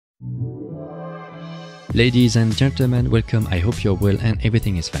Ladies and gentlemen, welcome. I hope you're well and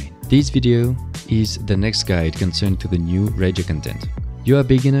everything is fine. This video is the next guide concerned to the new Railjack content. You're a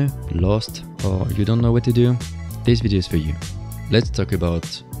beginner, lost, or you don't know what to do? This video is for you. Let's talk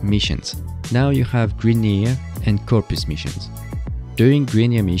about missions. Now you have Grenier and Corpus missions. During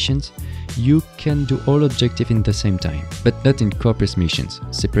Grenier missions, you can do all objectives in the same time, but not in Corpus missions,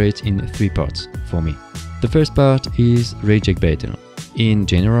 separate in 3 parts for me. The first part is Railjack battle. In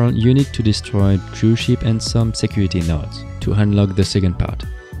general, you need to destroy cruise ship and some security nodes to unlock the second part.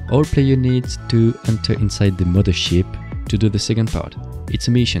 All player needs to enter inside the mothership to do the second part. It's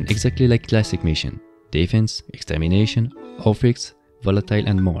a mission exactly like classic mission: defense, extermination, offix, volatile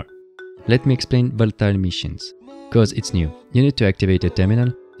and more. Let me explain volatile missions, cause it's new. You need to activate a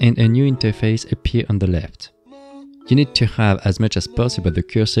terminal and a new interface appear on the left. You need to have as much as possible the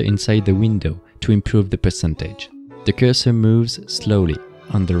cursor inside the window to improve the percentage. The cursor moves slowly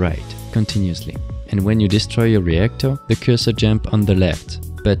on the right, continuously, and when you destroy your reactor, the cursor jumps on the left,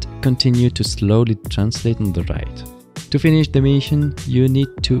 but continue to slowly translate on the right. To finish the mission, you need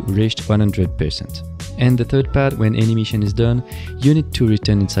to reach 100%. And the third part, when any mission is done, you need to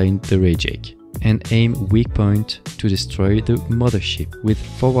return inside the Railjack and aim weak point to destroy the mothership with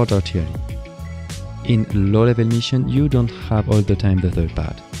forward artillery. In low-level mission, you don't have all the time the third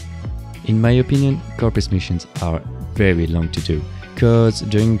part. In my opinion, Corpus missions are very long to do, cause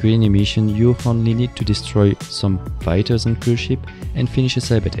during Grenier mission you only need to destroy some fighters on cruise ship and finish a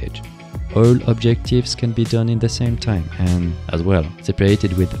sabotage. All objectives can be done in the same time and, as well,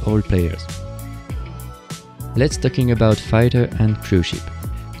 separated with all players. Let's talking about fighter and cruise ship.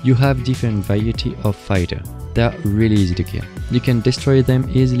 You have different variety of fighter. They are really easy to kill. You can destroy them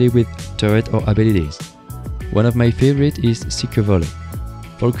easily with turret or abilities. One of my favorite is Seeker Volley.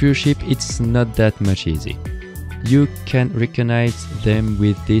 For cruise ship, it's not that much easy. You can recognize them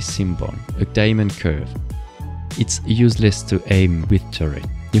with this symbol, a diamond curve. It's useless to aim with turret.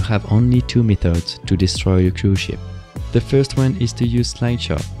 You have only 2 methods to destroy a cruise ship. The first one is to use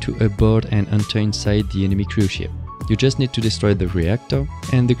slingshot to aboard and enter inside the enemy cruise ship. You just need to destroy the reactor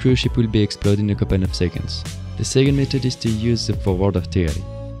and the cruise ship will be exploded in a couple of seconds. The second method is to use the forward artillery.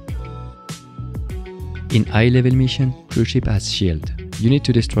 In high-level mission, cruise ship has shield. You need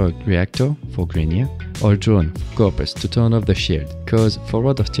to destroy reactor for Grenier or drone for Corpus to turn off the shield, cause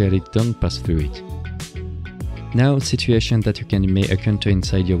forward artillery don't pass through it. Now, situation that you can make a counter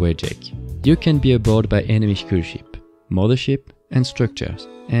inside your Railjack. You can be aboard by enemy cruise ship, mothership and structures,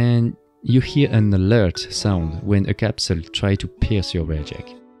 and you hear an alert sound when a capsule tries to pierce your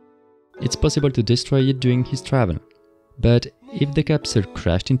Railjack. It's possible to destroy it during his travel, but if the capsule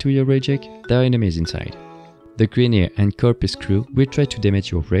crashed into your Railjack, there are enemies inside. The Grenier and Corpus crew will try to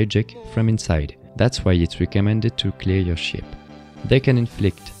damage your Railjack from inside. That's why it's recommended to clear your ship. They can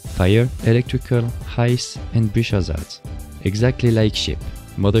inflict fire, electrical, ice and breach hazards, exactly like ship,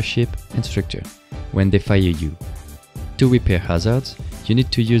 mothership and structure, when they fire you. To repair hazards, you need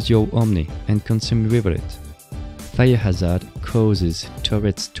to use your Omni and consume Rivulet. Fire hazard causes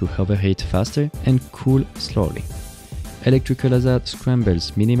turrets to overheat faster and cool slowly. Electrical hazard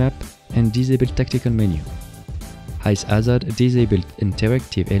scrambles minimap and disables tactical menu. Ice hazard disables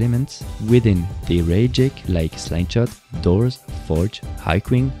interactive elements within the Railjack like slingshot, doors, forge, high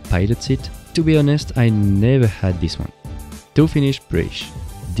wing, pilot seat. To be honest, I never had this one. To finish breach,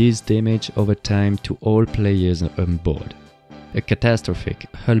 this damage over time to all players on board. A catastrophic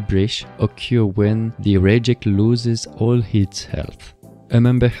hull breach occurs when the Railjack loses all its health. A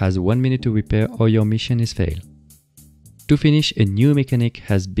member has 1 minute to repair or your mission is failed. To finish, a new mechanic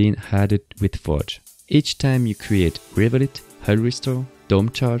has been added with Forge. Each time you create Rivulet, Hull Restore, Dome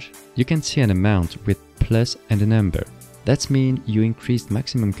Charge, you can see an amount with plus and a number. That means you increase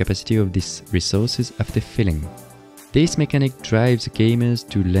maximum capacity of these resources after filling. This mechanic drives gamers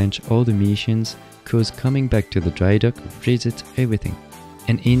to launch all the missions, cause coming back to the dry dock resets everything.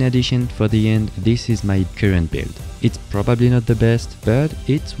 And in addition, for the end, this is my current build. It's probably not the best, but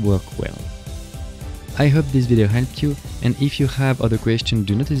it works well. I hope this video helped you, and if you have other questions,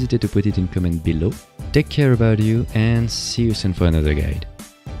 do not hesitate to put it in comment below. Take care about you and see you soon for another guide.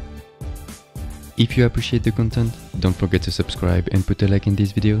 If you appreciate the content, don't forget to subscribe and put a like in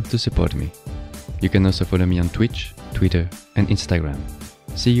this video to support me. You can also follow me on Twitch, Twitter and Instagram.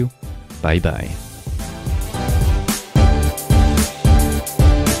 See you, bye bye.